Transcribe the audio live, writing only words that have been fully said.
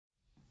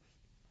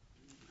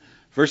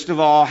First of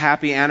all,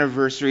 happy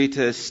anniversary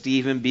to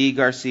Stephen B.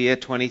 Garcia,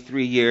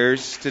 23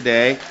 years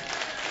today.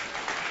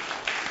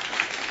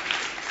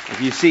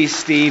 If you see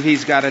Steve,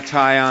 he's got a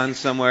tie on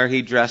somewhere.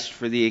 He dressed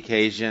for the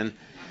occasion.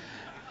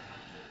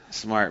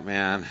 Smart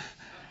man.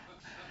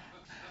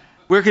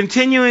 We're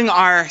continuing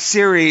our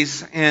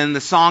series in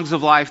the Songs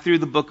of Life through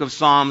the book of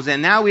Psalms,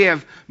 and now we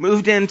have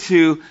moved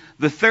into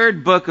the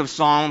third book of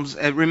Psalms.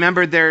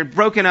 Remember, they're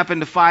broken up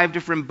into 5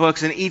 different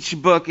books, and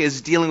each book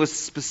is dealing with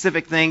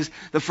specific things.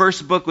 The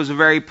first book was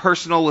very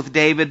personal with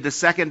David. The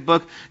second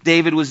book,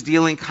 David was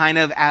dealing kind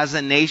of as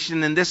a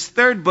nation, and this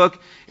third book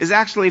is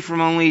actually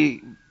from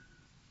only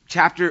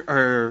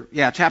chapter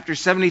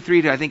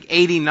 73 to I think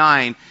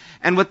 89.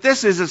 And what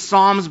this is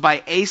Psalms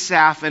by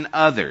Asaph and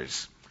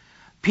others.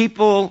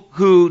 People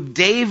who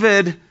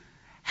David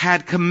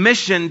had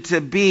commissioned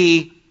to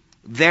be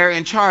there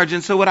in charge.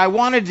 And so what I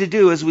wanted to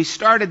do as we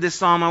started this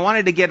psalm, I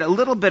wanted to get a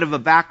little bit of a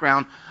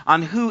background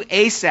on who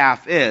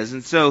Asaph is.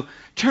 And so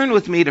turn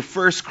with me to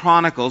 1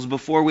 Chronicles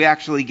before we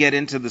actually get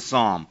into the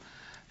psalm.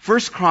 1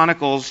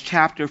 Chronicles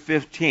chapter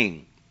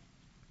 15.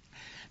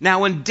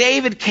 Now when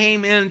David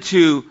came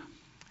into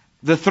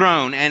the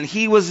throne and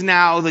he was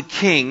now the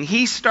king,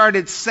 he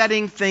started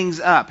setting things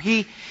up.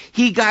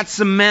 He got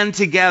some men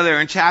together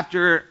in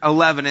chapter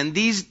 11, and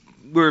these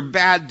were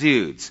bad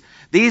dudes.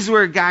 These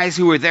were guys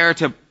who were there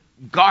to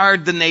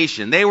guard the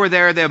nation. They were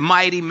there, they're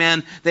mighty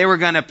men. They were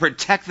going to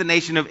protect the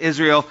nation of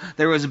Israel.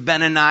 There was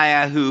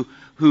Benaniah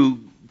who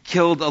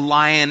killed a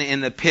lion in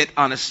the pit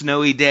on a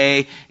snowy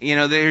day. You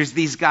know, there's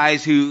these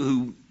guys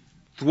who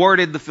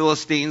thwarted the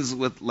Philistines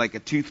with like a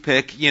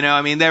toothpick. You know,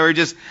 I mean, they were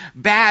just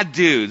bad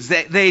dudes.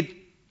 They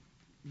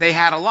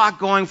had a lot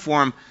going for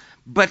them,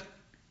 but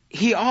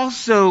he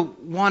also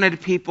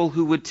wanted people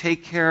who would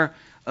take care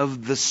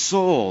of the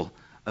soul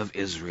of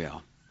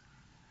Israel.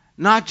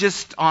 Not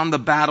just on the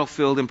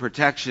battlefield in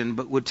protection,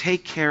 but would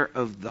take care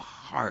of the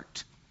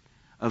heart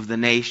of the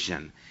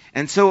nation.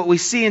 And so what we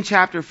see in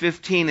chapter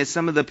 15 is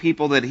some of the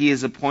people that he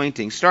is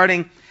appointing.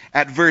 Starting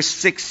at verse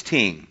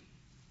 16.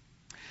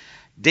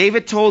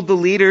 David told the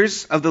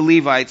leaders of the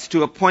Levites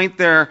to appoint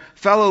their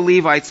fellow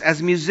Levites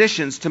as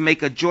musicians to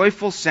make a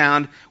joyful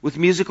sound with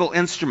musical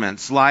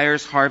instruments,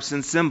 lyres, harps,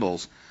 and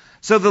cymbals.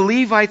 So the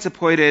Levites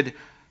appointed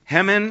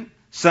Heman,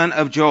 son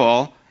of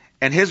Joel,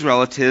 and his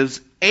relatives,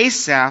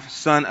 Asaph,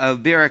 son of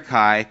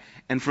Berechiah,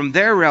 and from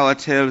their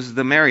relatives,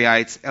 the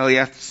Merarites,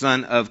 Eliath,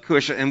 son of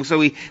Cush. And so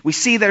we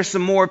see there's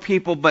some more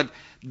people, but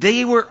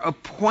they were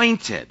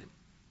appointed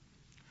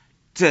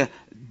to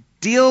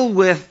deal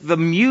with the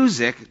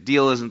music,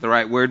 deal isn't the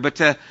right word, but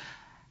to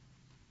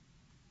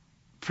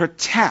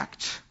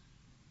protect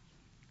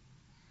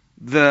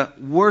the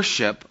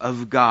worship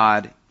of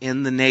God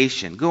in the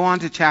nation. Go on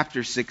to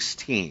chapter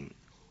 16,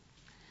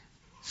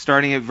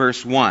 starting at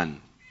verse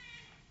 1.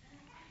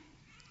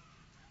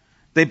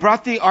 They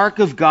brought the ark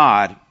of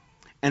God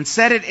and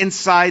set it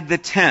inside the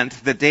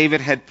tent that David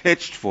had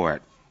pitched for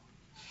it.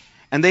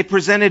 And they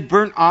presented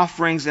burnt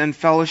offerings and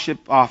fellowship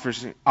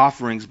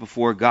offerings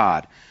before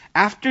God.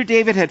 After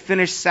David had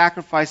finished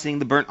sacrificing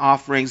the burnt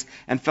offerings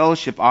and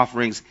fellowship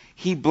offerings,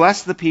 he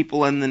blessed the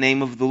people in the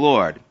name of the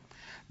Lord.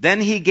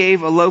 Then he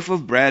gave a loaf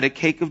of bread, a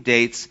cake of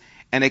dates,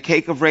 and a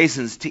cake of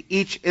raisins to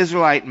each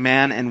Israelite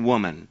man and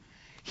woman.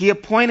 He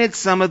appointed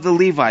some of the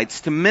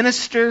Levites to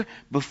minister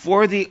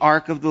before the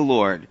ark of the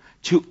Lord,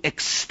 to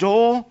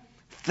extol,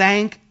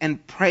 thank,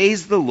 and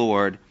praise the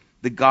Lord,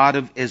 the God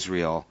of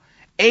Israel.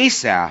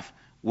 Asaph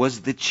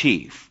was the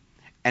chief,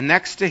 and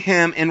next to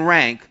him in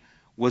rank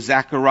was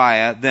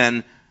Zechariah,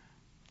 then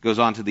goes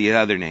on to the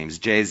other names,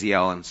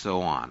 Jaziel and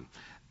so on.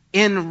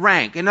 In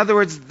rank. In other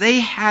words, they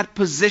had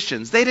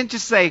positions. They didn't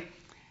just say,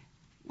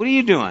 what are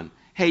you doing?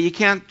 Hey, you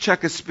can't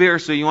chuck a spear,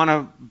 so you want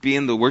to be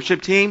in the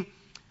worship team?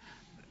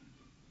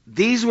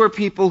 These were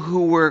people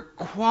who were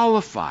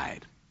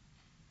qualified.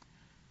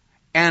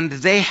 And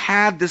they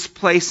had this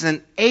place,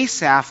 and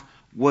Asaph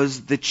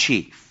was the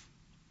chief.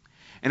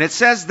 And it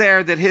says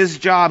there that his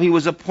job, he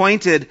was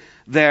appointed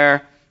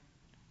there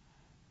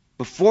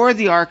before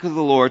the ark of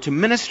the Lord, to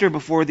minister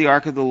before the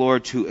ark of the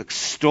Lord, to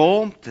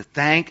extol, to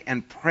thank,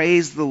 and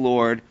praise the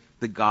Lord,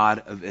 the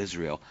God of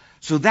Israel.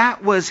 So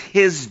that was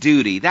his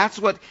duty. That's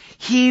what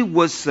he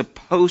was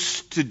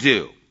supposed to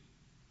do.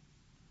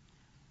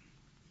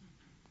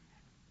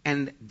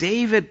 And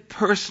David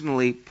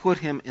personally put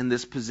him in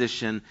this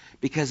position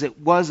because it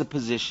was a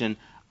position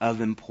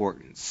of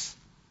importance.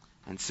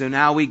 And so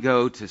now we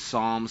go to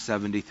Psalm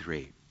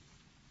 73.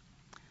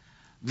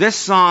 This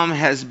psalm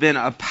has been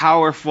a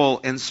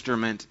powerful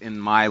instrument in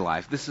my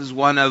life. This is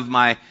one of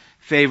my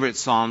favorite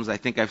psalms. I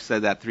think I've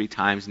said that 3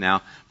 times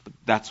now, but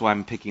that's why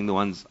I'm picking the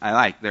ones I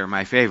like. They're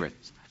my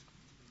favorites.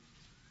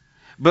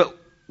 But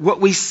what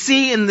we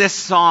see in this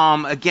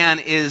psalm, again,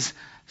 is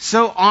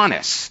so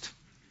honest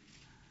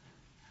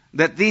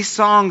that these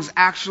songs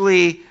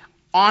actually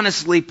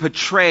honestly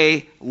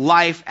portray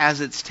life as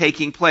it's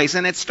taking place.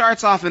 And it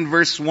starts off in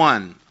verse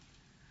 1,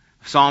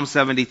 Psalm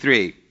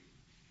 73.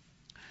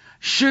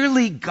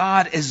 Surely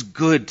God is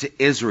good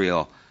to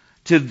Israel,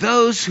 to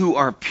those who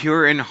are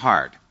pure in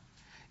heart.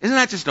 Isn't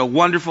that just a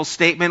wonderful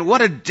statement?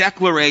 What a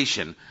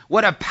declaration.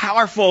 What a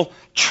powerful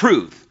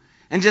truth.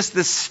 And just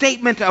the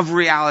statement of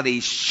reality.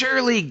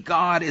 Surely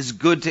God is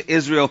good to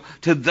Israel,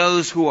 to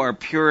those who are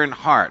pure in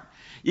heart.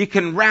 You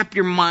can wrap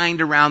your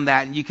mind around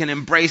that and you can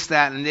embrace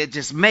that, and it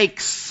just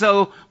makes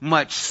so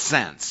much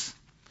sense.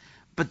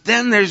 But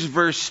then there's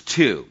verse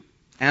 2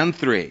 and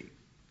 3.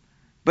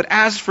 But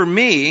as for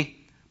me,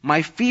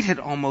 my feet had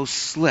almost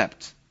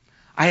slipped.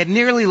 I had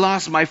nearly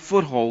lost my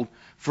foothold,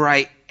 for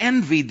I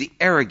envied the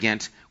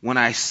arrogant when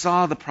I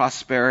saw the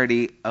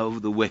prosperity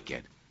of the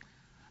wicked.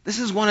 This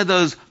is one of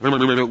those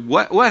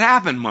what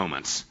happened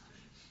moments.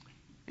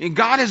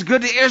 God is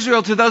good to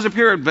Israel, to those who are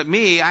pure, but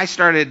me, I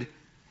started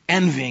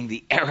envying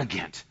the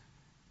arrogant.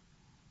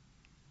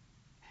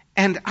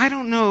 And I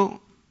don't know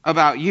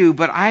about you,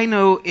 but I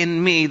know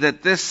in me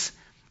that this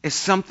is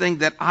something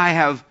that I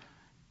have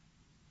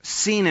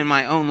seen in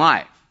my own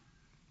life.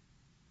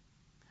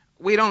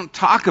 We don't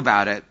talk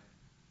about it,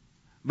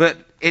 but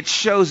it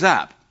shows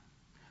up.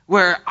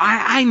 Where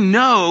I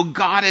know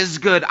God is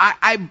good.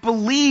 I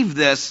believe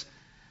this,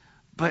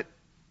 but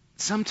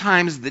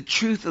sometimes the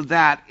truth of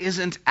that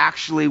isn't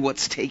actually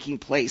what's taking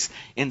place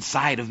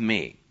inside of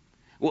me.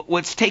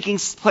 What's taking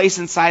place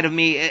inside of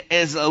me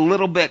is a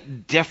little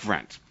bit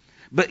different.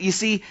 But you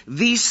see,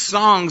 these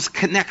songs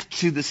connect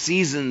to the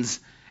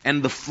seasons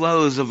and the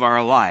flows of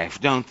our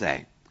life, don't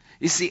they?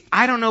 You see,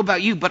 I don't know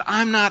about you, but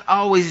I'm not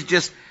always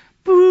just,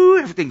 boo,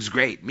 everything's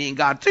great. Me and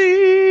God,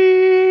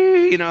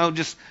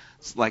 just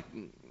it's like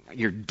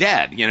you're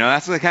dead.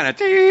 That's the kind of,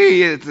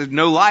 there's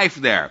no life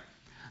there.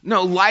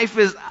 No, life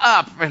is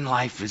up and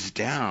life is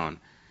down.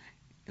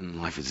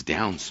 And life is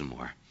down some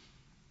more.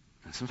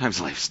 And sometimes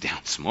life's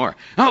down some more.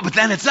 Oh, but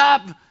then it's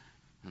up.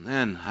 And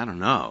then, I don't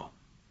know.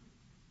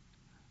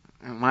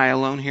 Am I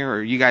alone here?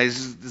 Or you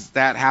guys, does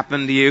that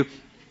happen to you?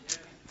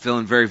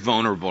 Feeling very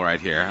vulnerable right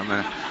here.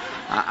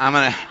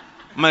 I'm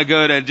gonna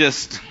go to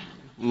just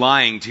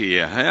lying to you.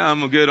 Yeah,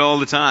 I'm good all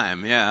the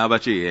time. Yeah, how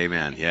about you?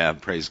 Amen. Yeah,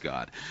 praise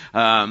God.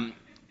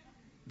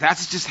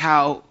 That's just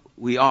how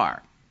we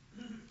are.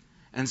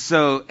 And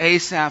so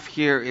Asaph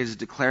here is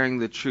declaring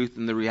the truth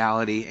and the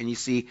reality. And you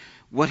see,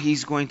 what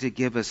he's going to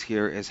give us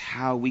here is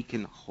how we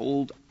can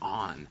hold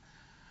on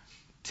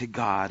to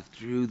God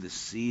through the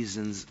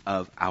seasons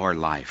of our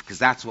life. Because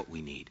that's what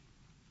we need.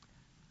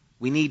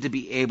 We need to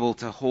be able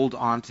to hold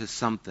on to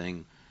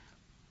something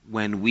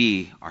when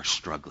we are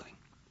struggling.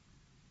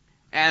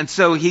 And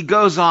so he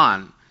goes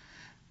on.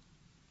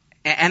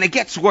 And it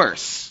gets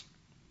worse.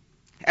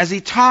 As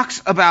he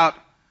talks about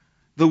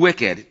the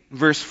wicked,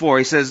 verse 4,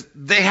 he says,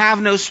 they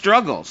have no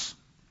struggles.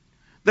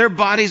 Their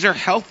bodies are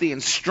healthy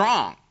and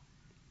strong.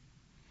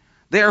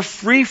 They are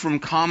free from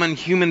common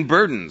human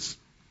burdens.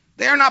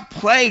 They are not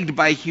plagued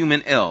by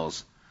human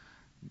ills.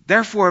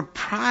 Therefore,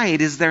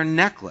 pride is their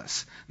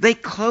necklace. They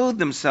clothe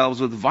themselves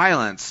with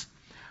violence.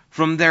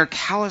 From their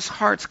callous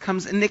hearts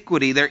comes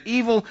iniquity. Their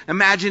evil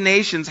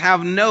imaginations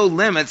have no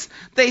limits.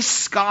 They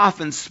scoff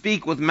and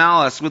speak with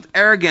malice. With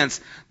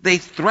arrogance, they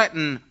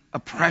threaten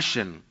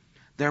oppression.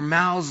 Their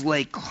mouths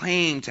lay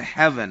claim to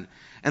heaven,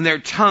 and their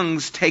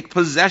tongues take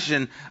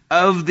possession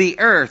of the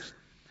earth.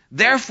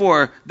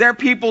 Therefore, their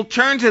people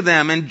turn to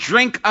them and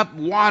drink up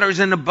waters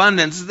in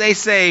abundance. They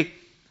say,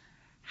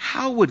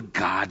 how would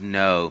God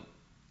know?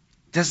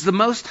 Does the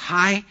Most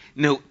High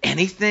know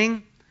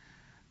anything?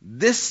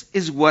 This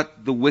is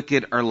what the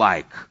wicked are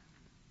like.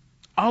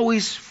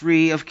 Always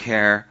free of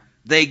care,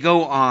 they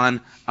go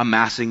on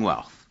amassing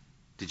wealth.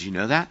 Did you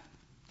know that?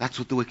 That's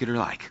what the wicked are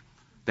like.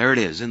 There it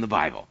is in the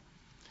Bible.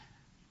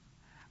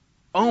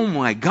 Oh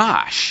my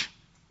gosh.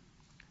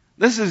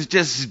 This is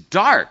just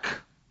dark.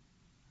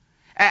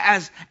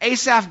 As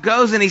Asaph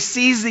goes and he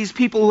sees these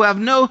people who have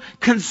no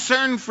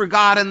concern for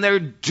God and they're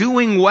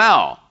doing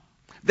well.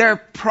 They're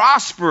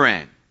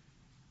prospering.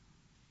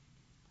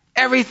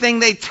 Everything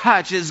they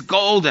touch is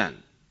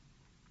golden.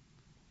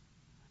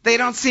 They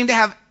don't seem to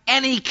have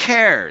any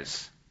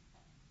cares.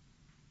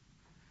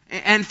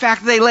 In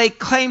fact, they lay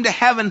claim to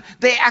heaven.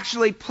 They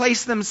actually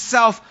place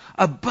themselves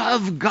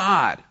above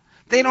God.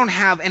 They don't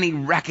have any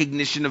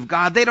recognition of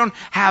God. They don't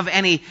have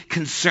any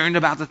concern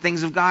about the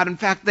things of God. In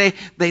fact, they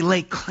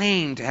lay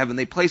claim to heaven.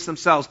 They place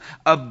themselves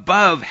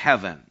above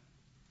heaven.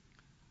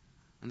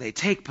 And they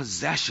take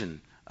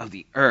possession of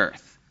the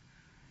earth.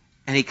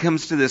 And he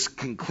comes to this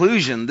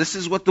conclusion. This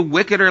is what the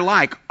wicked are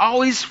like.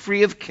 Always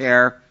free of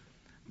care.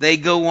 They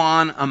go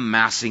on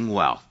amassing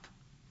wealth.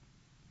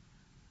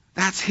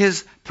 That's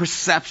his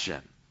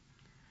perception.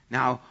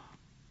 Now,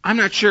 I'm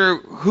not sure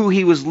who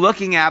he was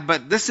looking at,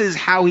 but this is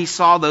how he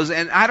saw those.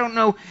 And I don't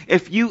know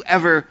if you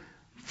ever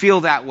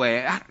feel that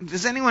way.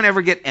 Does anyone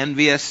ever get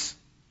envious?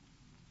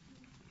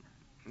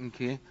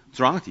 Okay. What's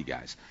wrong with you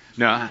guys?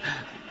 No.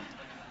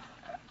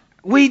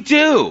 We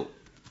do.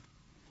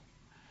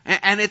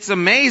 And it's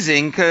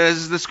amazing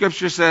because the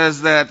scripture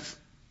says that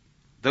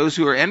those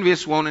who are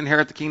envious won't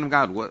inherit the kingdom of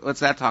God.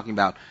 What's that talking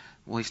about?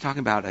 Well, he's talking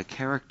about a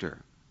character.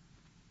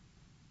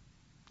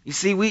 You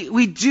see,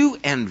 we do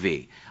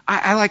envy.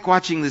 I like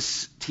watching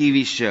this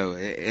TV show.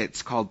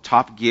 It's called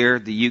Top Gear,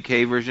 the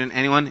UK version.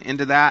 Anyone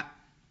into that?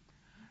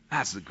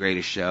 That's the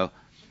greatest show.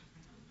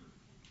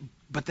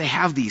 But they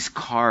have these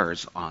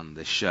cars on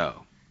the show.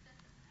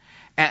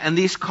 And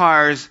these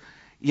cars,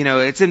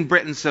 it's in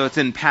Britain, so it's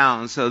in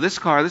pounds. So this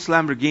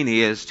Lamborghini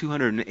is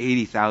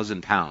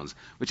 280,000 pounds,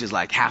 which is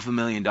like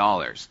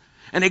 $500,000.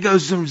 And it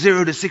goes from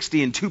 0 to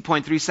 60 in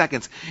 2.3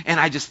 seconds. And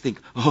I just think,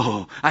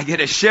 I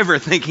get a shiver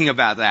thinking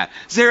about that.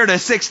 0 to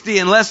 60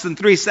 in less than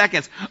 3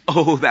 seconds.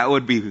 Oh, that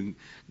would be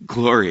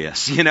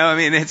glorious.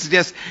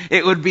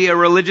 It would be a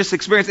religious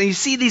experience. And you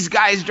see these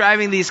guys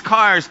driving these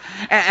cars,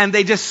 and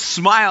they just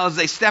smile as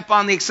they step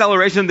on the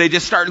acceleration. They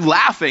just start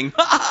laughing.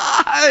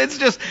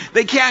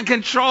 They can't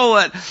control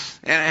it.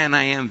 And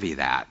I envy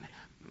that.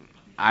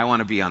 I want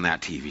to be on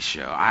that TV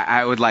show.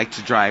 I would like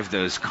to drive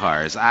those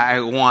cars. I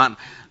want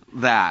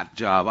that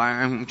job.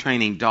 I'm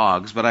training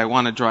dogs, but I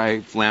want to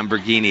drive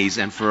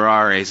Lamborghinis and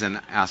Ferraris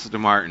and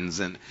Aston Martins.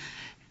 And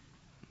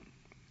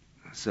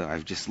so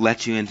I've just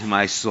let you into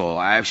my soul.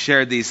 I've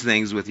shared these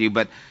things with you,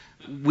 but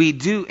we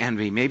do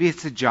envy. Maybe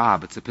it's a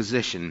job, it's a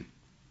position.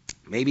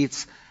 Maybe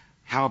it's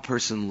how a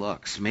person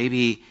looks.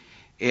 Maybe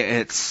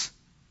it's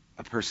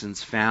a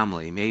person's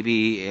family.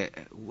 Maybe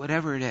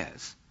whatever it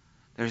is.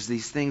 There's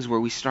these things where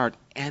we start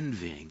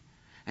envying.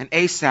 And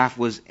Asaph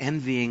was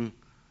envying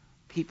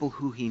people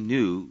who he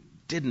knew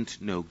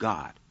didn't know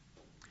God.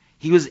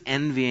 He was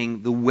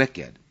envying the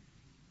wicked.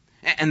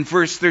 And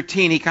verse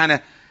 13, he kind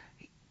of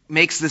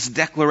makes this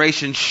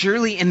declaration,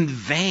 surely in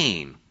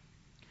vain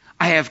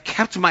I have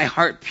kept my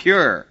heart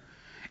pure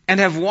and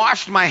have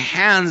washed my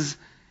hands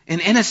in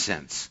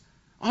innocence.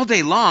 All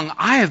day long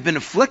I have been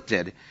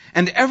afflicted,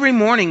 and every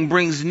morning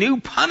brings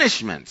new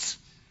punishments.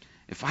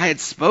 If I had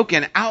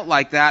spoken out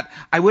like that,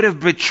 I would have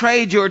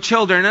betrayed your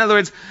children. In other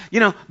words,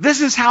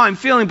 this is how I'm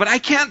feeling, but I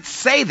can't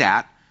say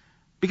that,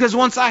 because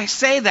once I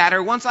say that,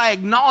 or once I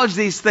acknowledge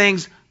these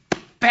things,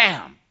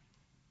 bam,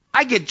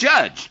 I get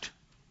judged.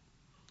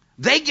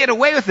 They get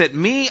away with it.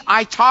 Me,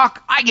 I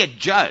talk, I get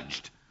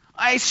judged.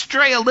 I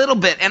stray a little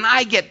bit, and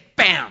I get,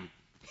 bam,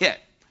 hit.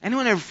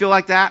 Anyone ever feel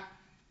like that?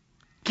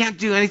 Can't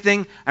do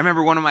anything? I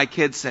remember one of my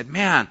kids said,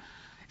 man,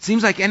 it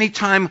seems like any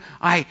time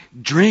I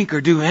drink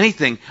or do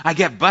anything, I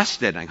get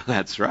busted. I go,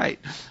 that's right.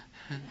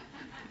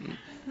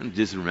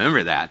 Just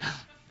remember that.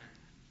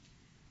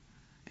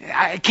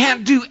 I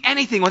can't do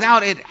anything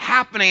without it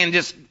happening and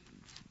just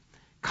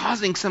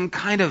causing some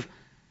kind of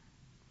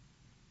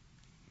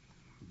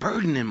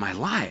burden in my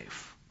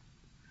life.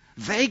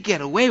 They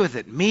get away with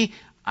it. Me,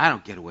 I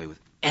don't get away with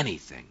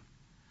anything.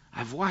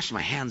 I've washed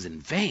my hands in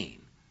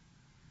vain.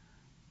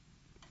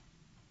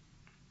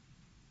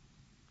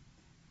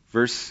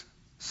 Verse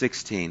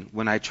 16,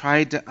 when I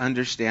tried to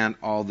understand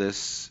all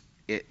this,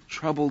 it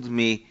troubled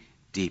me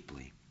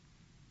deeply.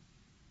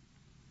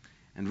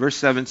 And verse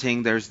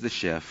 17, there's the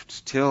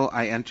shift. Till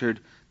I entered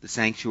the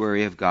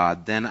sanctuary of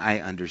God, then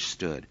I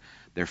understood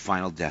their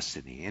final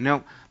destiny.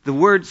 The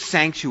word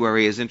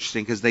sanctuary is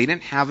interesting because they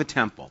didn't have a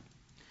temple.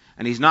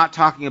 And he's not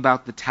talking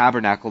about the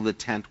tabernacle, the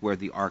tent where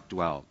the ark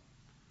dwelled.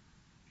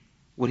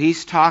 What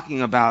he's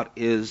talking about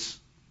is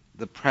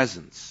the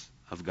presence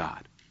of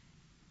God.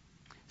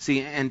 See,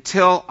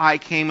 until I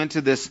came into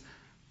this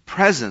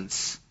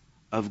presence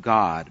of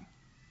God,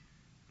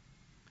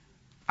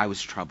 I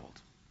was troubled.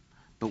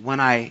 But when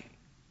I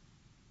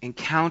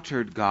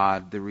encountered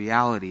God, the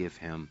reality of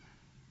Him,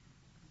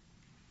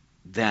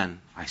 then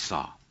I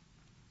saw.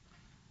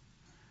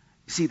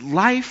 See,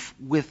 life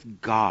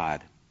with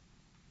God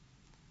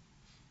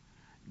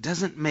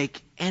doesn't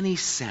make any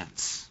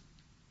sense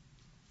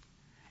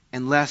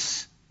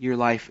unless your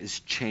life is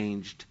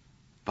changed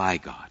by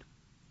God.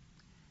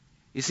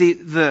 You see,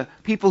 the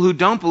people who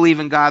don't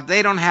believe in God,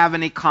 they don't have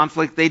any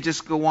conflict. They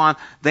just go on.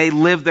 They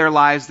live their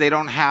lives. They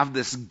don't have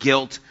this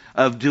guilt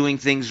of doing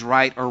things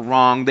right or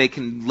wrong. They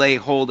can lay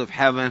hold of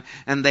heaven,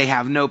 and they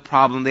have no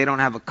problem. They don't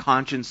have a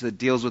conscience that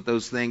deals with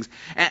those things.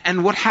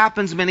 And what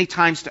happens many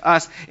times to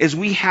us is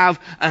we have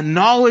a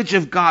knowledge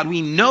of God.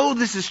 We know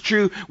this is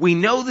true. We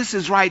know this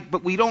is right,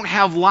 but we don't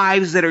have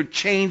lives that are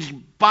changed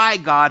by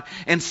God,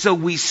 and so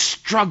we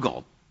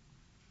struggle.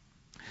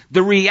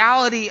 The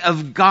reality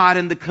of God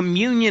and the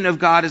communion of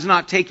God is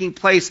not taking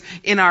place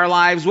in our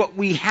lives. What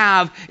we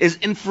have is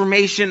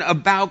information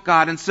about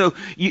God. And so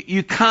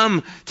you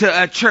come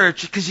to a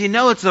church because you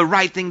know it's the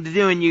right thing to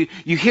do, and you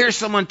hear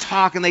someone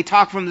talk and they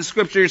talk from the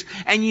scriptures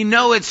and you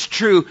know it's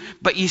true,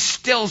 but you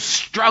still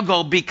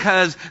struggle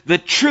because the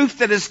truth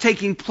that is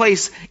taking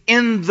place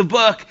in the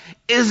book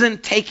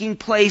isn't taking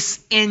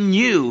place in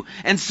you.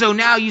 And so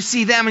now you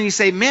see them and you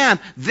say, man,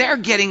 they're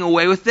getting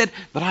away with it,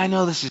 but I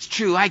know this is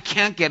true. I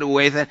can't get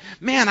away with it.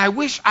 Man, I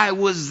wish I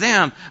was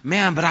them.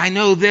 Man, but I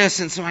know this,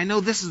 and so I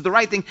know this is the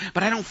right thing,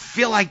 but I don't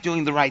feel like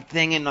doing the right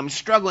thing, and I'm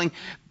struggling.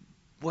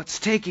 What's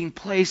taking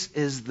place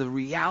is the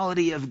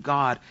reality of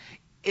God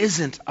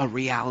isn't a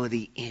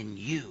reality in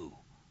you.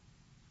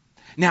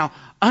 Now,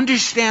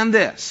 understand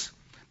this.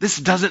 This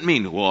doesn't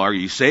mean, well, are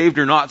you saved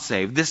or not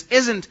saved? This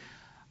isn't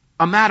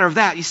a matter of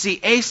that. You see,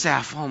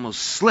 Asaph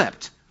almost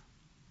slipped.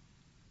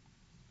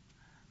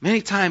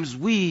 Many times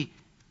we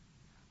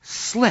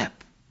slip.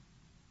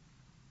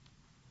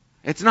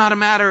 It's not a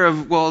matter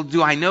of, well,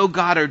 do I know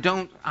God or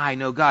don't I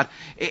know God?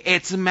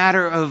 It's a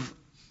matter of,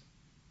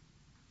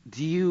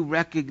 do you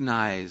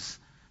recognize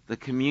the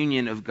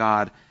communion of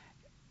God,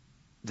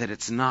 that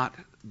it's not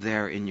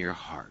there in your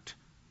heart?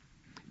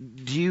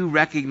 Do you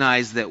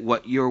recognize that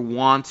what you're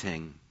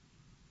wanting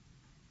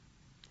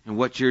and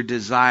what you're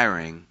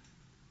desiring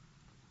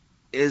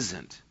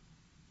isn't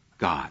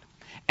God?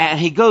 And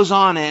he goes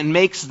on and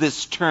makes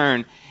this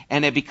turn,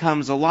 and it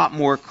becomes a lot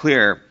more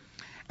clear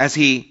as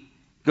he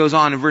goes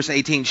on in verse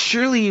 18.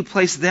 Surely you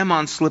place them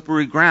on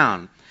slippery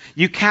ground.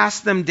 You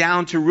cast them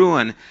down to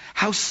ruin.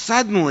 How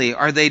suddenly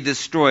are they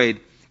destroyed,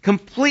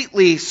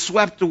 completely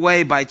swept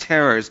away by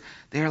terrors.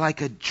 They are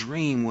like a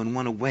dream when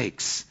one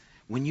awakes.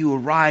 When you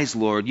arise,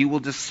 Lord, you will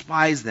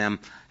despise them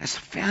as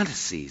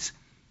fantasies.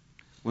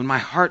 When my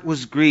heart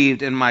was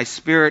grieved and my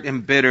spirit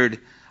embittered,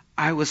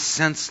 I was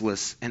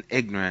senseless and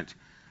ignorant.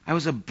 I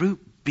was a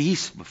brute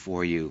beast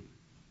before you.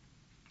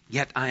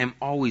 Yet I am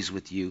always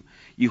with you.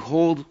 You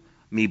hold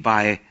me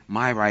by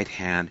my right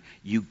hand.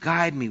 You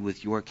guide me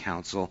with your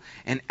counsel,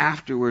 and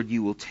afterward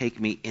you will take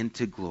me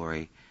into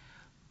glory.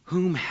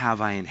 Whom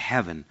have I in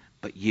heaven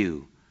but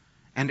you?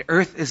 And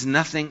earth has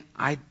nothing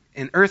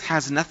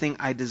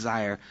I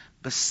desire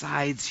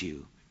besides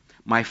you.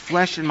 My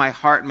flesh and my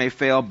heart may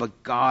fail,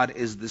 but God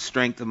is the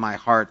strength of my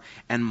heart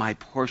and my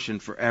portion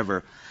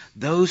forever.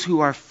 Those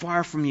who are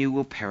far from you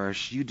will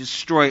perish. You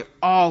destroy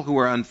all who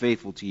are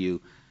unfaithful to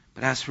you.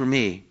 But as for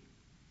me,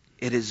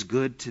 it is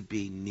good to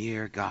be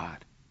near God.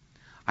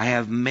 I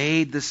have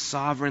made the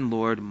sovereign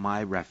Lord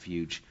my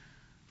refuge.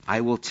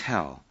 I will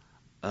tell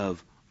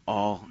of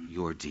all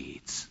your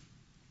deeds.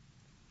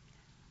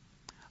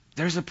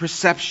 There's a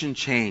perception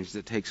change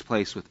that takes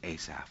place with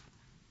Asaph.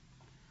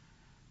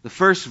 The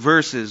first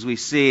verses, we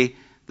see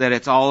that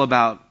it's all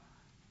about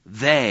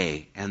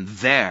they and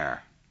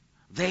their.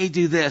 They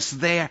do this.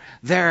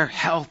 Their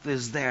health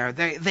is there.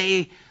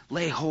 They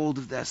lay hold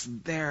of this.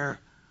 Their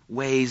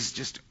ways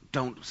just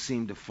don't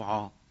seem to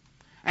fall.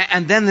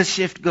 And then the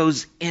shift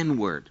goes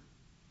inward.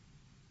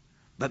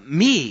 But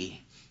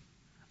me,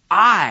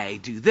 I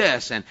do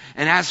this. And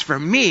as for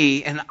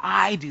me, and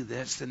I do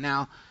this. And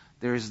now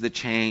there's the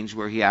change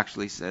where he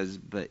actually says,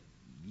 but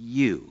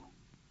you.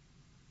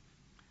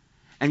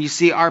 And you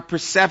see, our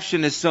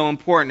perception is so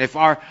important. If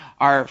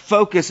our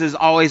focus is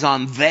always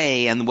on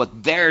they and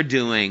what they're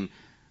doing,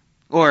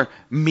 or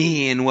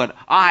me and what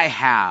I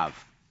have,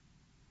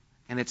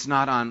 and it's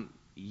not on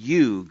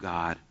you,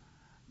 God,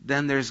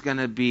 then there's going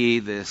to be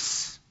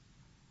this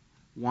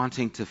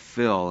wanting to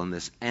fill and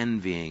this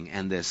envying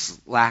and this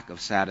lack of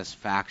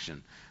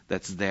satisfaction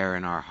that's there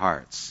in our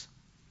hearts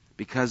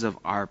because of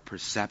our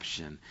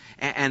perception.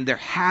 And there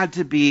had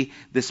to be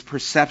this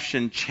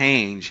perception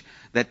change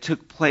that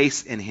took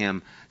place in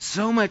him,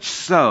 so much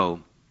so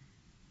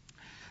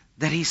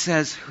that he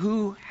says,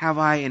 who have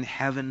I in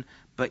heaven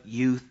but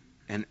you,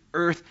 and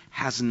earth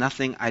has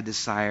nothing I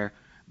desire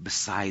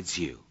besides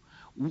you.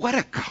 What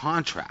a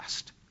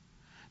contrast.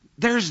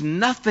 There's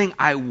nothing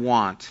I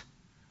want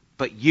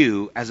but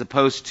you, as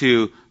opposed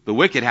to the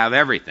wicked have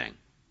everything,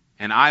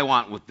 and I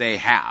want what they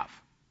have.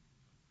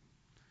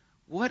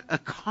 What a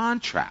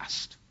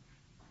contrast.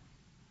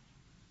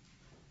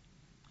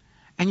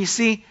 And you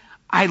see,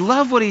 I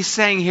love what he's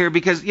saying here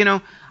because,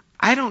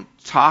 I don't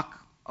talk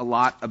a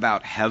lot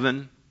about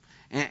heaven,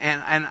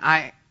 and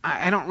I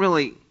don't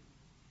really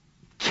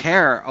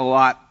care a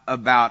lot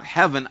about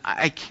heaven.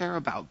 I care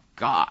about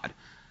God.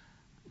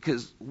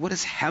 Because what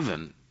is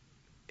heaven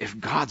if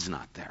God's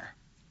not there?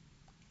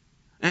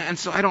 And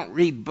so I don't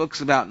read books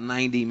about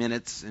 90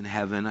 minutes in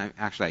heaven.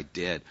 I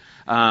did.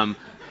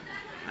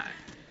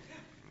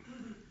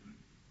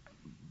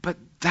 But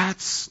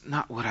that's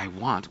not what I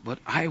want. What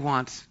I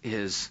want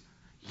is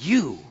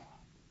you.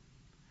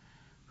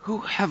 Who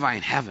have I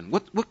in heaven?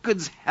 What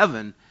good's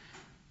heaven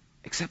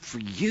except for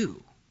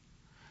you?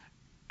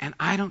 And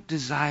I don't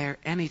desire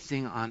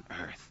anything on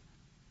earth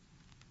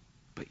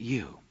but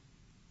you.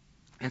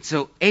 And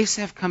so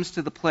Asaph comes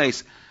to the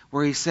place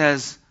where he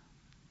says,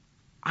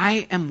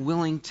 I am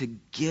willing to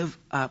give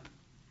up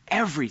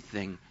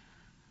everything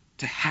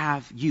to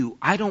have you.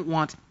 I don't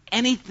want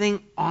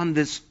anything on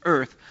this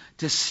earth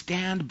to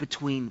stand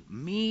between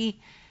me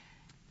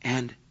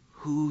and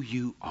who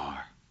you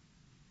are.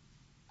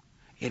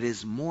 It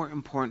is more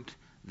important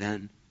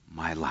than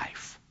my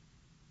life.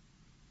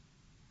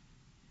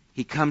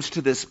 He comes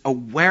to this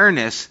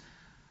awareness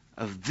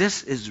of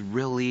this is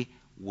really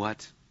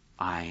what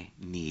I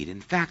need. In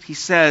fact, he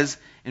says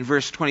in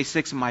verse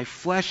 26, my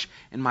flesh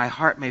and my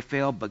heart may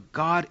fail, but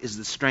God is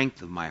the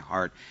strength of my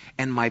heart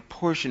and my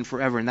portion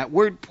forever. And that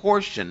word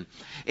portion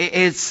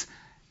is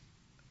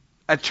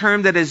a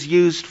term that is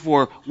used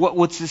for what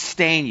would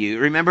sustain you.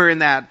 Remember in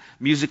that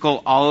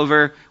musical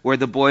Oliver where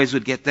the boys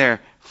would get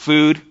their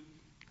food?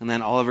 And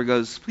then Oliver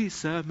goes, please,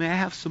 sir, may I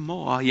have some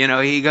more?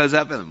 He goes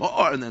up and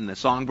more, and then the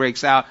song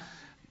breaks out.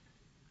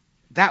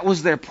 That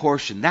was their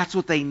portion. That's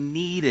what they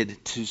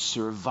needed to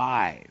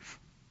survive.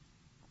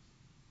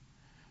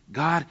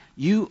 God,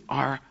 you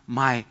are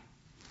my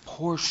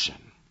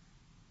portion.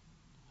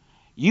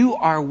 You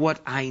are what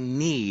I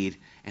need,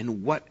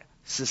 and what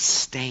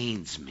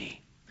sustains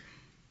me.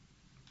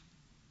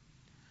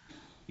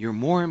 You're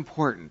more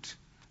important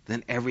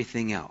than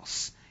everything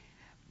else.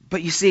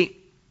 But you see,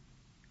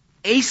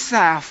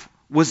 Asaph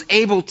was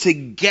able to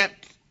get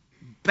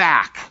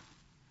back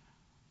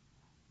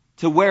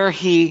to where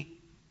he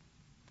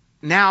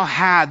now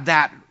had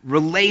that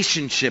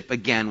relationship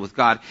again with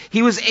God.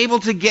 He was able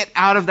to get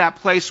out of that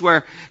place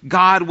where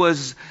God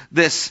was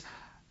this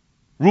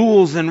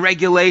rules and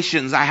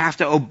regulations. I have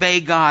to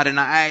obey God,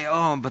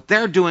 and but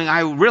they're doing,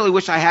 I really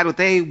wish I had what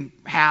they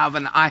have,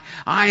 and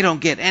I don't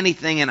get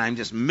anything, and I'm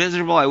just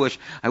miserable. I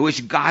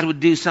wish God would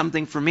do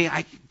something for me.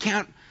 I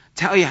can't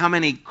tell you how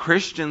many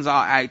Christians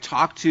I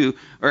talk to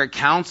or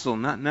counsel,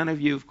 none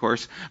of you, of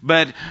course,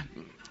 but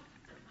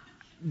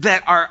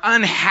that are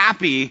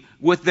unhappy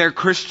with their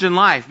Christian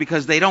life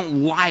because they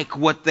don't like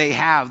what they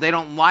have. They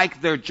don't like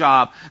their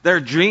job. Their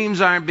dreams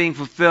aren't being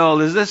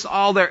fulfilled. Is this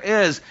all there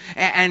is?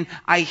 And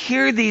I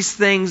hear these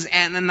things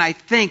and then I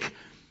think,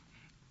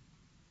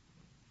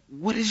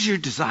 what is your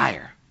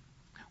desire?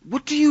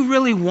 What do you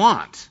really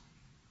want?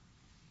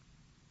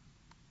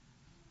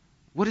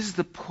 What is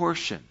the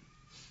portion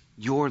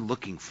you're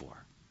looking for?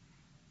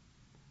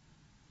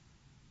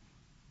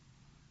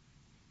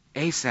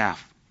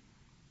 Asaph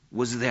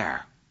was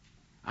there.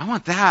 I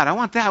want that. I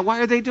want that. Why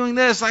are they doing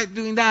this? I'm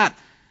doing that.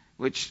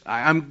 Which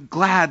I'm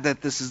glad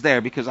that this is there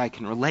because I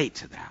can relate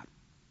to that.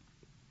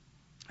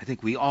 I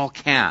think we all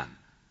can.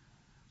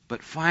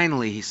 But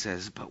finally he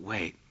says, but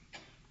wait.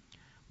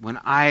 When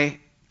I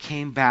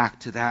came back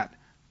to that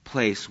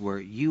place where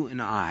you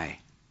and I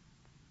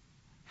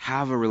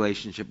have a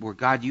relationship, where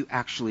God, you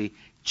actually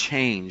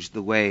changed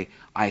the way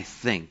I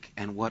think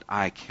and what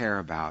I care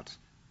about.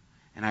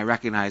 And I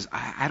recognize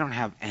I don't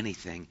have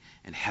anything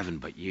in heaven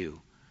but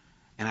you.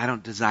 And I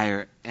don't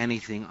desire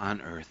anything on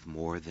earth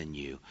more than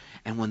you.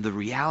 And when the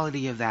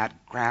reality of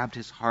that grabbed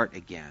his heart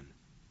again,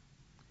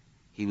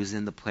 he was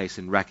in the place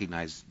and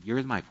recognized,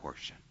 you're my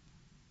portion.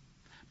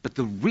 But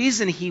the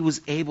reason he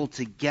was able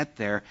to get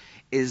there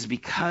is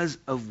because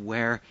of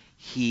where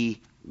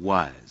he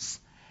was.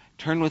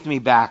 Turn with me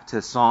back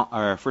to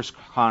 1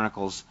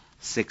 Chronicles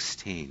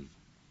 16.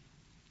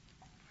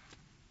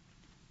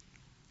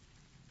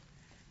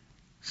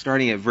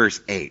 Starting at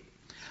verse 8.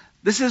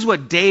 This is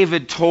what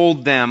David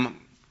told them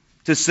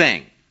to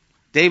sing.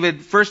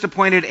 David first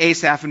appointed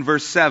Asaph in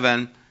verse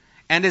 7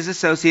 and his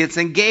associates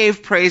and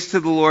gave praise to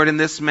the Lord in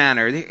this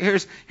manner.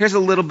 Here's a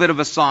little bit of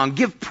a song.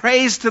 Give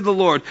praise to the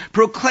Lord.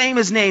 Proclaim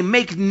his name.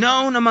 Make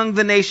known among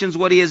the nations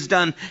what he has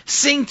done.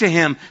 Sing to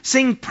him.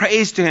 Sing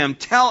praise to him.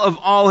 Tell of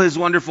all his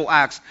wonderful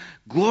acts.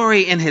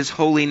 Glory in his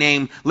holy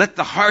name. Let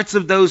the hearts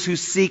of those who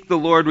seek the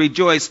Lord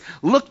rejoice.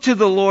 Look to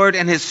the Lord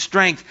and his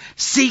strength.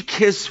 Seek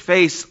his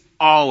face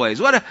always.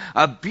 What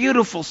a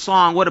beautiful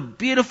song. What a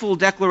beautiful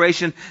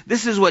declaration.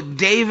 This is what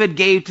David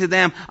gave to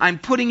them. I'm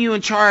putting you in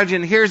charge,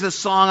 and here's a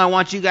song. I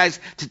want you guys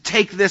to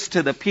take this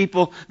to the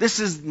people. This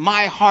is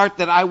my heart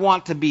that I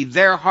want to be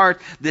their heart,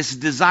 this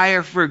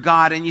desire for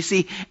God. And you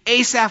see,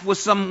 Asaph was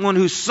someone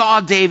who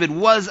saw David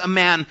was a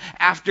man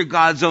after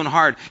God's own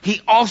heart.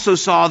 He also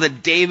saw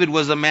that David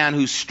was a man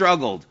who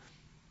struggled.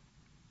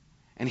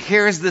 And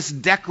here's this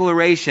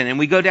declaration, and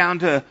we go down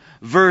to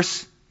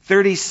verse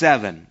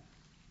 37.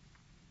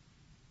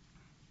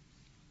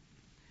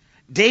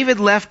 David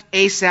left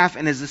Asaph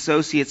and his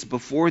associates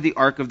before the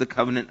ark of the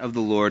covenant of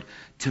the Lord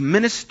to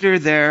minister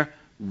there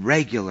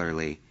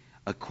regularly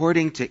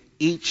according to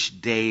each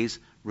day's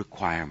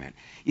requirement.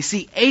 You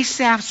see,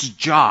 Asaph's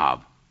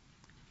job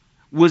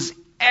was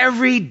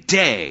every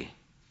day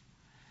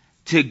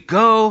to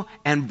go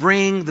and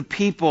bring the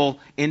people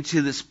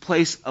into this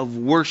place of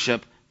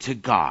worship to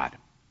God.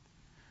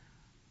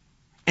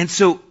 And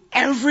so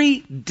every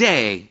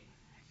day,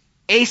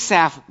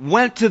 Asaph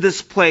went to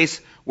this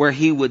place where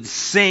he would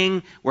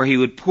sing, where he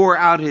would pour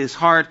out his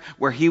heart,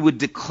 where he would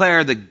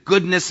declare the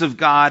goodness of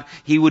God.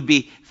 He would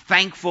be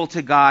thankful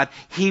to God.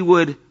 He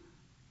would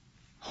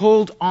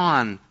hold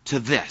on to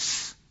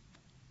this.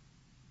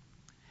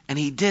 And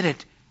he did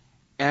it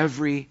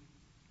every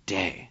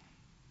day.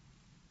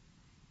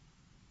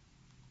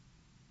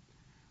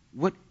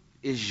 What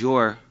is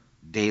your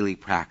daily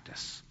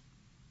practice?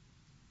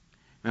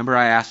 Remember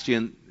I asked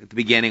you at the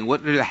beginning,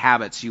 what are the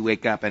habits you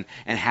wake up and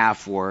have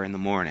for in the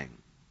morning?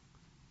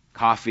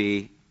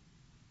 Coffee,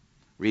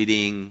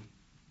 reading,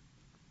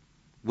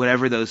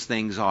 whatever those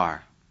things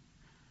are.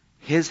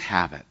 His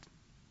habit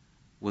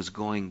was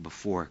going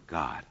before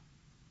God.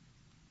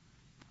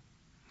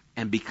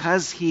 And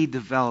because he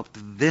developed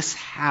this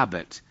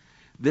habit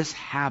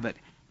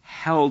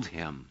held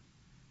him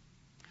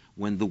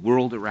when the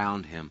world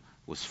around him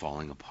was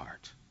falling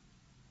apart.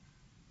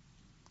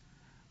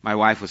 My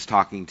wife was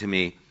talking to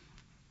me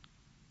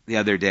the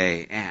other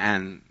day,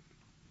 and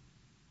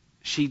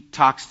she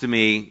talks to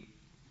me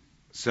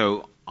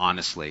so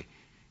honestly,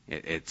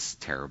 it's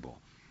terrible.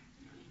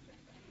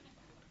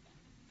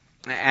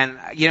 And,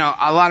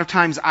 a lot of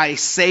times I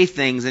say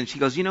things and she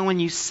goes, when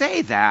you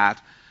say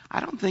that, I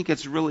don't think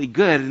it's really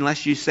good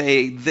unless you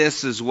say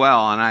this as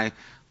well. And I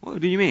What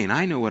do you mean?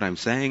 I know what I'm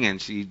saying.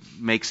 And she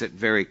makes it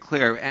very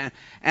clear.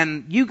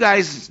 And you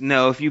guys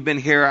know, if you've been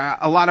here,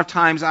 a lot of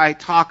times I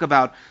talk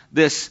about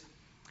this.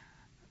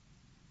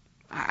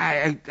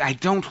 I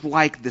don't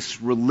like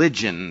this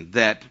religion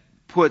that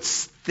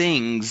puts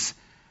things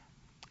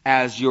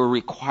as your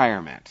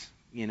requirement.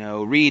 You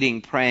know,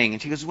 reading, praying.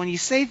 And she goes, when you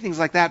say things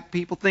like that,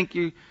 people think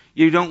you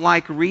don't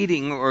like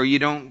reading or you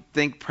don't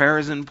think prayer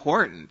is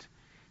important.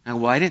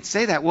 And well, I didn't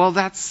say that. Well,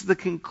 that's the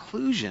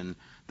conclusion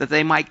that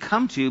they might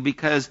come to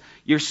because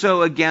you're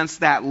so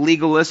against that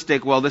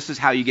legalistic, well, this is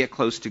how you get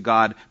close to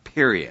God,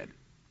 period.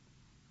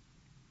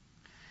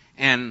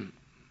 And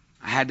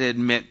I had to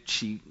admit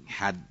she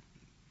had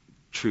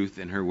truth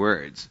in her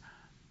words.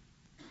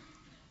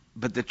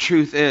 But the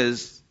truth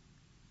is,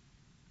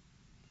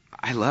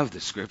 I love the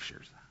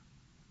Scriptures.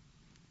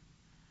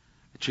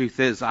 The truth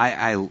is,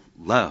 I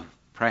love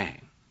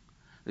praying.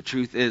 The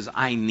truth is,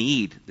 I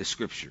need the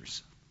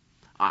Scriptures.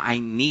 I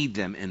need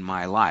them in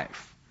my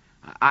life.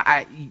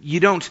 You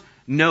don't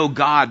know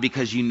God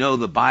because you know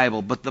the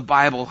Bible, but the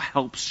Bible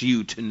helps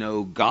you to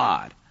know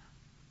God.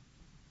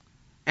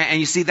 And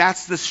you see,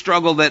 that's the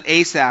struggle that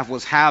Asaph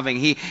was having.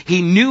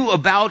 He knew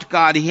about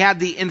God, he had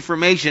the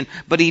information,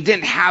 but he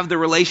didn't have the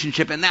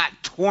relationship, and that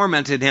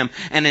tormented him.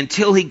 And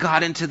until he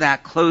got into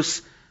that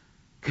close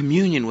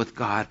communion with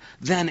God,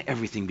 then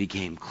everything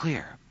became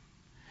clear.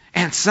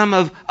 And some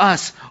of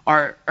us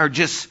are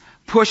just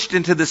pushed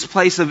into this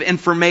place of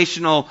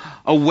informational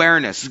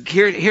awareness.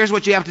 Here's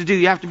what you have to do.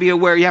 You have to be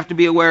aware, you have to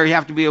be aware, you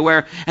have to be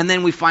aware. And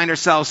then we find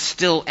ourselves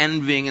still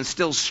envying and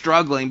still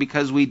struggling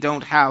because we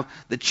don't have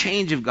the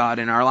change of God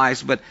in our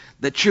lives. But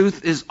the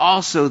truth is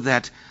also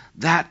that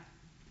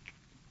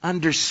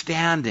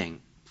understanding,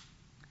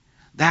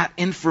 that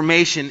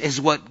information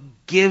is what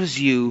gives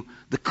you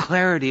the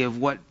clarity of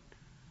what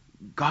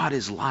God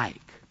is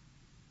like.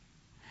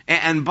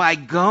 And by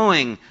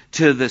going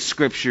to the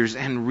Scriptures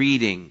and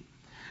reading,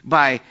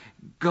 by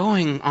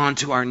going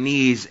onto our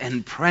knees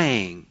and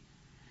praying,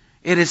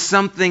 it is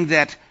something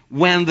that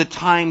when the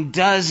time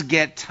does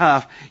get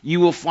tough, you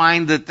will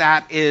find that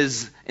that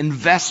is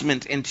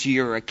investment into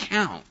your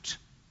account.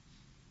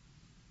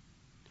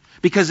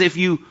 Because if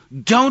you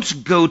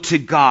don't go to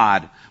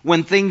God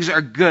when things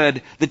are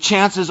good, the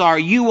chances are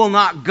you will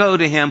not go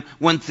to Him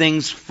when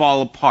things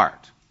fall apart.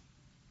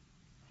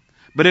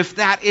 But if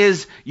that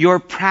is your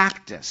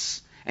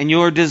practice and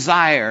your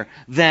desire,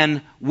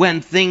 then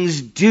when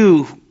things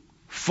do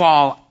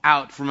fall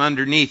out from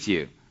underneath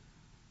you,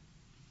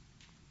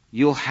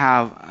 you'll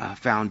have a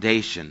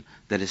foundation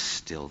that is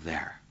still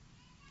there.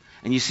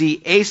 And you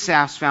see,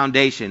 Asaph's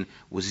foundation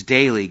was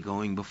daily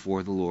going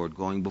before the Lord,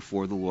 going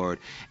before the Lord.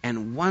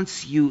 And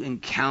once you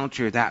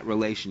encounter that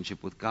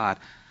relationship with God,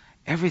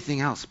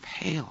 everything else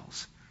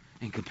pales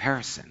in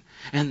comparison.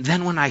 And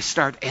then when I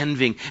start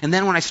envying, and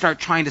then when I start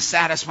trying to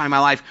satisfy my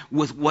life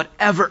with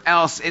whatever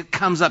else, it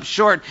comes up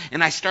short,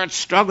 and I start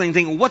struggling,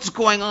 thinking, what's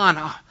going on?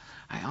 Oh,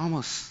 I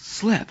almost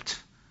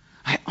slipped.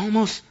 I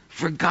almost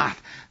forgot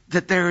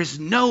that there is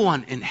no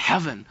one in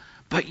heaven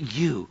but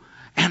you,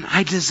 and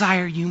I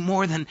desire you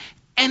more than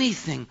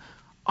anything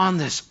on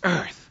this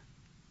earth,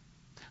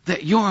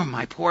 that you're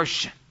my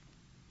portion.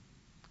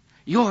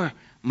 You're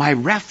my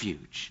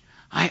refuge.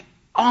 I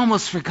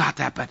almost forgot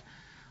that, but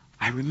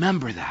I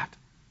remember that.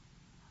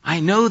 I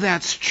know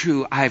that's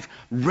true. I've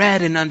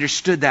read and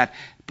understood that.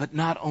 But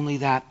not only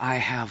that, I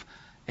have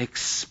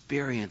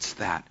experienced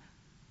that.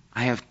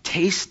 I have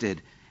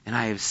tasted and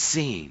I have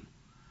seen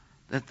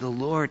that the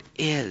Lord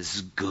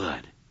is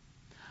good.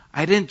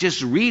 I didn't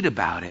just read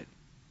about it.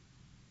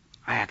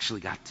 I actually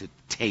got to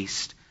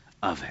taste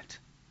of it.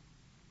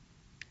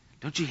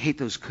 Don't you hate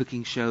those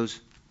cooking shows?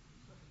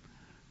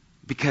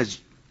 Because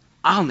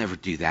I'll never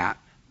do that.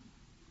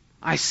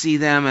 I see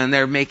them and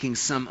they're making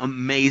some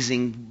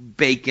amazing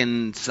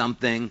bacon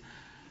something.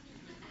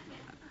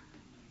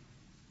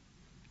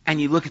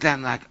 And you look at that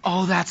and like,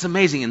 oh, that's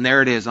amazing. And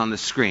there it is on the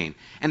screen.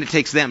 And it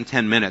takes them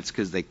 10 minutes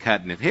because they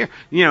cut and here,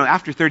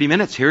 after 30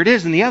 minutes, here it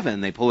is in the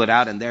oven. They pull it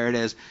out and there it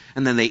is.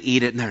 And then they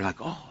eat it and they're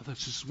like, oh,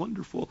 that's just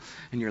wonderful.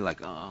 And you're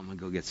like, oh, I'm going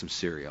to go get some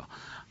cereal.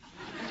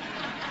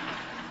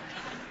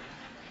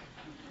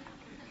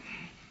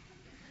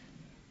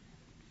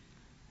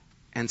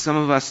 And some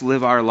of us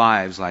live our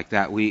lives like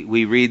that.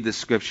 We read the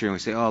Scripture and we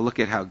say, oh, look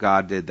at how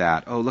God did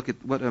that. Oh, look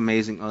at what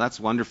amazing. Oh, that's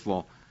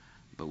wonderful.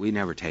 But we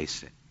never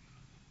taste it.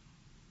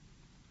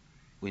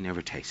 We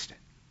never taste it.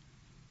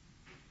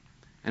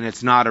 And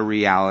it's not a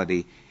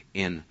reality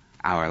in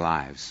our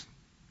lives.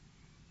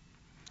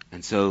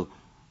 And so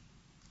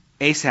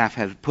Asaph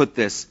had put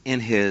this in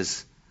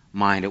his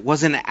mind. It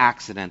wasn't an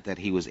accident that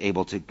he was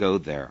able to go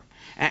there.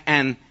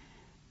 And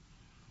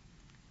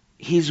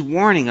he's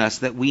warning us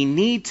that we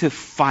need to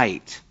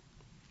fight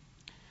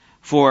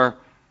for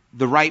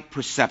the right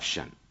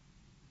perception.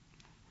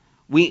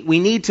 We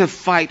need to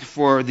fight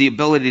for the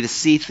ability to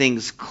see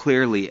things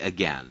clearly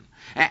again.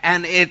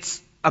 And it's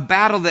a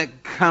battle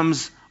that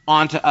comes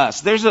onto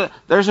us. There's a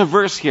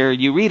verse here,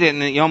 you read it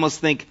and you almost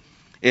think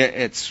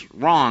it's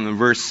wrong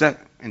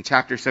in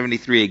chapter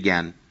 73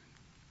 again.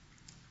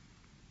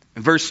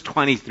 In verse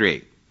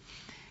 23.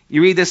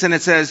 You read this and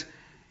it says,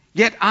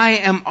 yet I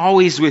am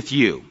always with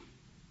you.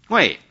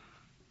 Wait,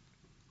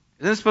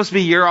 isn't it supposed to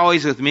be you're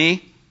always with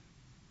me?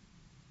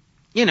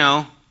 You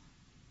know,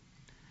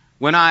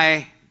 when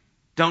I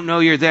don't know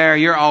you're there,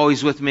 you're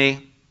always with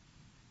me.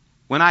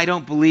 When I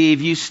don't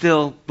believe, you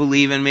still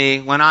believe in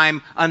me. When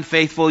I'm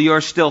unfaithful,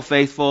 you're still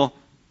faithful.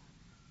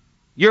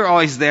 You're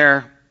always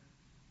there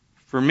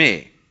for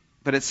me.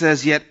 But it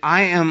says, yet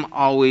I am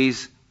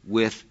always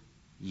with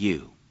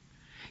you.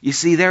 You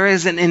see, there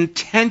is an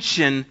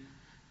intention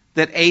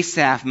that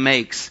Asaph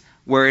makes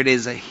where it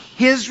is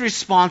his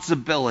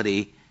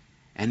responsibility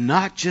and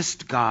not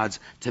just God's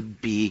to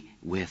be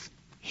with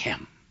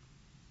him.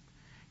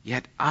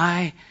 Yet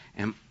I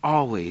am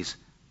always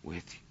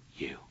with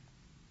you.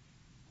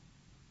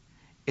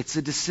 It's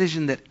a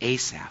decision that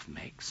Asaph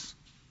makes.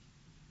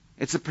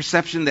 It's a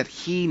perception that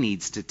he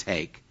needs to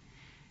take.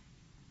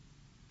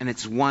 And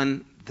it's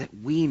one that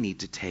we need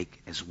to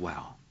take as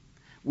well.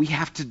 We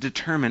have to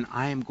determine,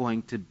 I am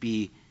going to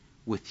be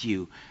with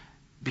you.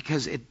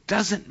 Because it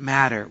doesn't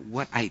matter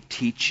what I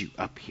teach you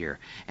up here.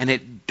 And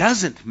it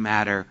doesn't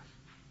matter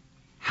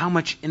how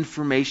much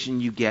information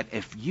you get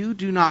if you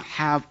do not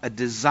have a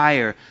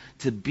desire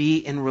to be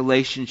in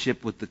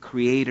relationship with the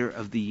Creator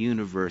of the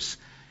universe.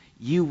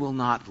 You will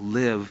not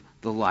live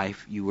the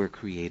life you were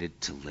created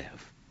to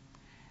live.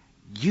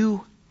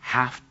 You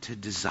have to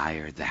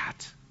desire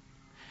that.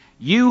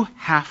 You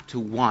have to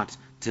want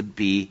to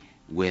be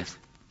with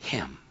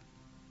him.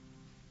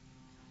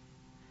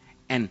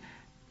 And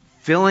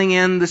filling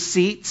in the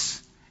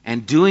seats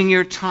and doing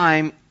your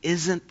time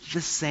isn't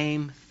the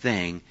same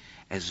thing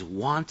as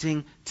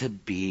wanting to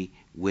be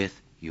with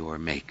your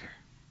Maker.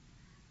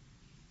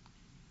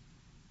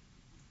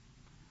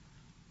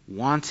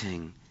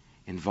 Wanting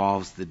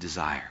involves the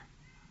desire.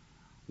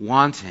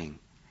 Wanting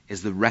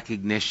is the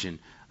recognition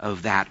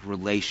of that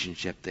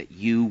relationship that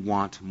you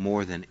want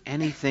more than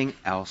anything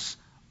else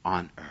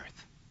on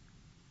earth.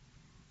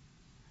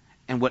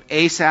 And what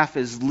Asaph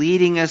is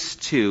leading us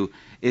to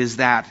is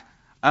that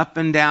up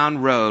and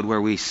down road where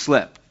we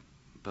slip,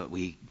 but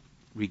we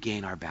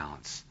regain our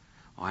balance.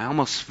 Oh, I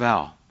almost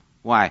fell.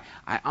 Why?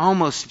 I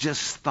almost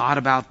just thought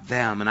about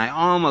them, and I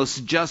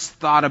almost just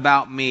thought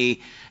about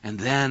me, and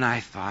then I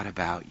thought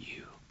about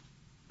you.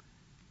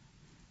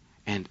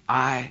 And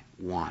I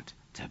want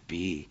to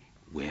be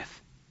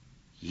with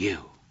you.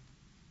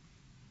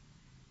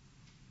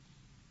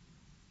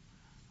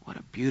 What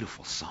a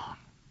beautiful song.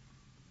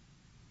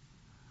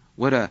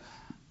 What a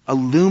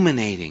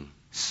illuminating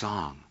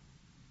song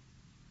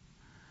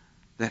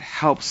that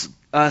helps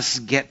us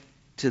get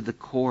to the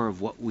core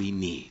of what we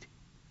need.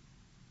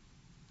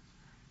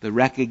 The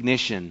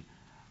recognition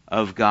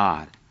of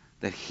God,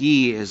 that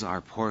he is our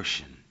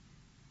portion,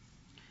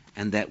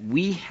 and that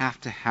we have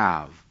to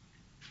have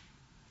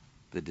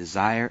the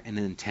desire and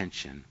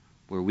intention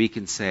where we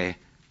can say,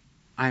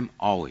 I'm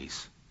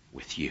always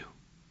with you.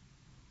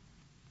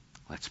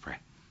 Let's pray.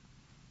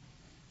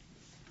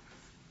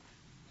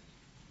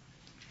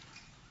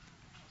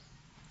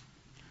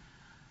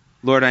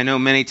 Lord, I know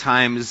many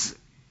times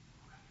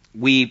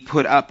we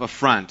put up a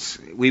front.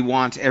 We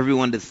want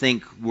everyone to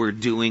think we're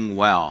doing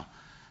well.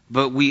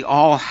 But we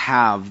all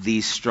have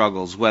these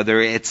struggles,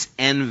 whether it's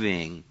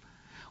envying,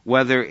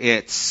 whether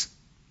it's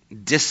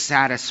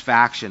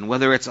dissatisfaction,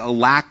 whether it's a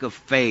lack of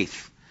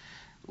faith.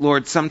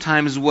 Lord,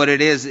 sometimes what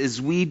it is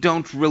we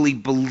don't really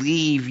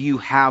believe you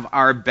have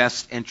our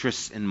best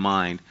interests in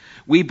mind.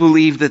 We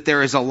believe that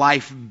there is a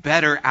life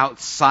better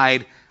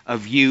outside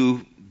of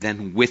you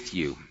than with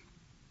you.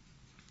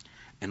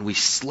 And we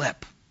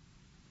slip.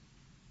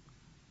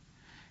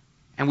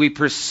 And we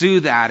pursue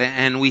that,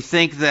 and we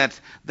think that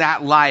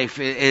that life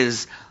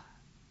is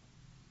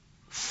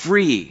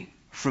free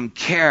from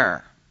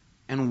care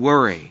and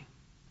worry.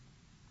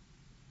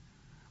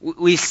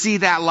 We see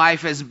that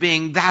life as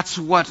being, that's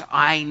what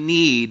I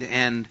need,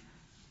 and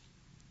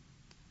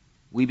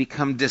we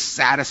become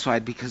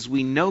dissatisfied because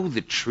we know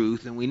the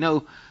truth, and we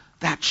know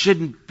that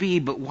shouldn't be,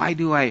 but why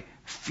do I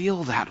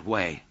feel that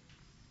way?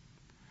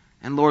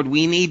 And Lord,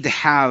 we need to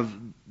have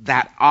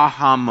that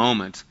aha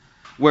moment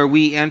where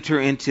we enter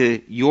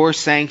into your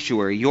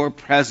sanctuary, your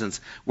presence,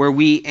 where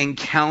we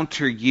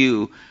encounter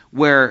you,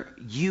 where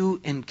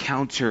you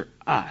encounter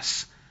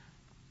us,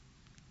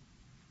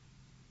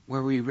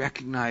 where we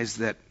recognize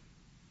that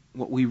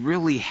what we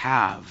really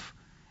have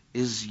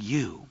is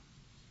you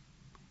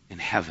in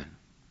heaven.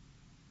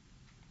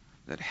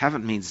 That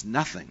heaven means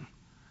nothing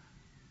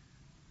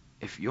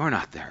if you're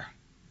not there.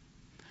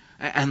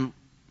 And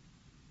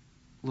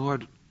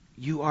Lord,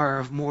 you are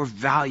of more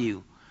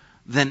value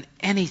than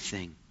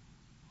anything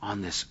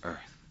on this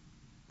earth,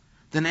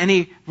 than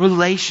any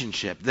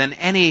relationship, than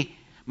any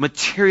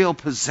material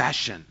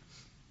possession.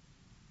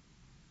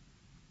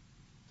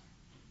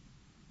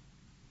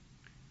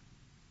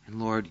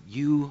 And Lord,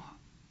 you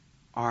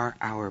are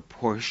our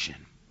portion.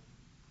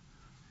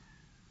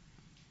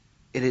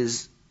 It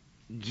is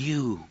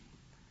you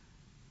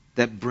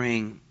that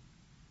bring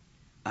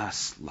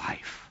us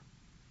life.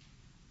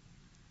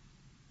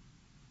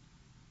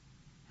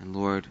 And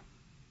Lord,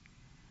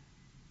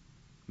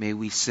 may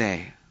we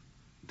say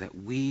that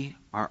we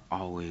are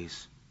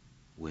always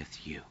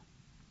with you.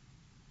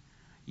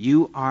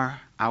 You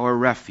are our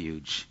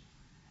refuge,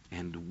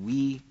 and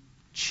we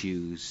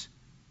choose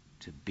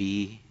to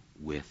be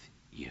with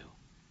you.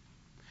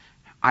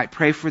 I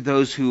pray for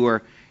those who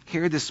are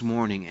here this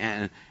morning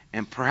and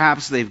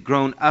perhaps they've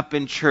grown up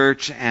in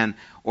church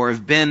or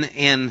have been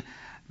in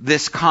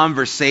this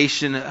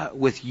conversation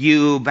with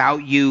you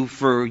about you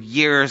for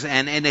years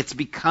and it's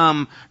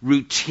become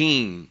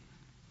routine.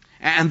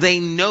 And they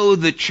know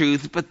the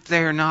truth, but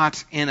they're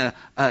not in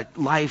a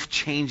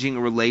life-changing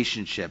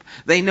relationship.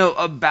 They know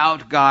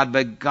about God,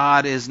 but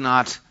God is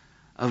not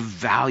of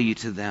value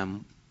to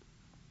them.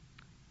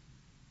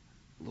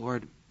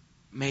 Lord,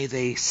 may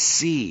they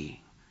see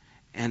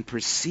and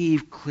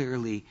perceive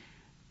clearly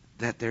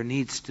that there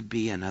needs to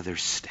be another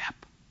step.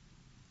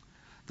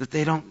 That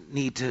they don't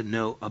need to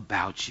know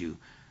about you,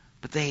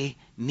 but they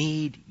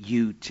need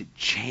you to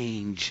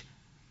change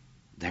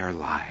their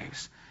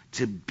lives,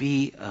 to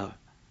be a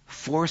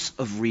force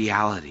of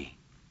reality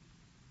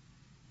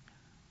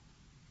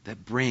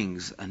that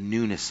brings a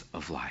newness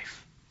of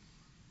life.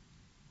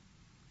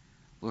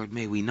 Lord,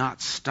 may we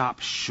not stop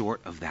short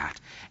of that.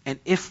 And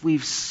if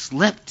we've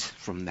slipped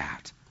from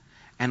that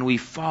and we've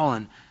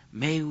fallen,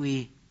 may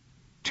we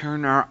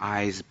turn our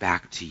eyes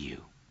back to you.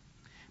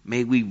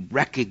 May we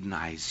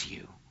recognize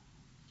you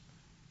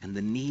and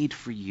the need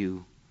for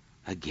you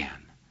again.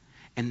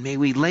 And may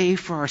we lay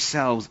for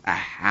ourselves a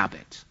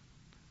habit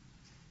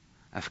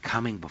of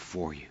coming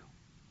before you.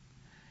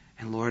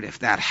 And Lord, if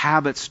that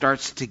habit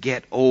starts to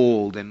get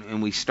old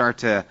and we start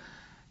to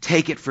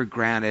take it for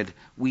granted,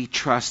 we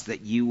trust that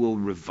you will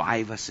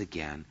revive us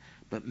again.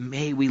 But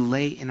may we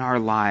lay in our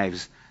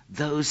lives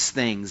those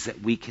things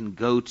that we can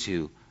go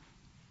to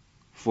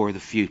for the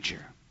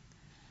future.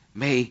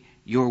 May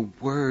your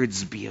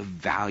words be of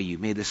value.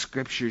 May the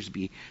scriptures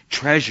be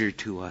treasure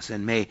to us.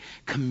 And may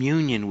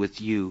communion with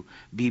you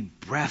be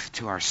breath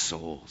to our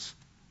souls.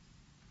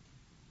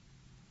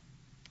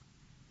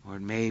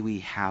 Lord, may we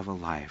have a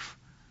life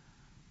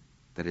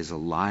that is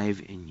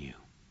alive in you.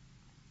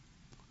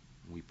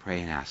 We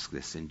pray and ask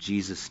this in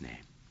Jesus' name.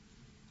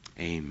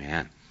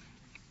 Amen.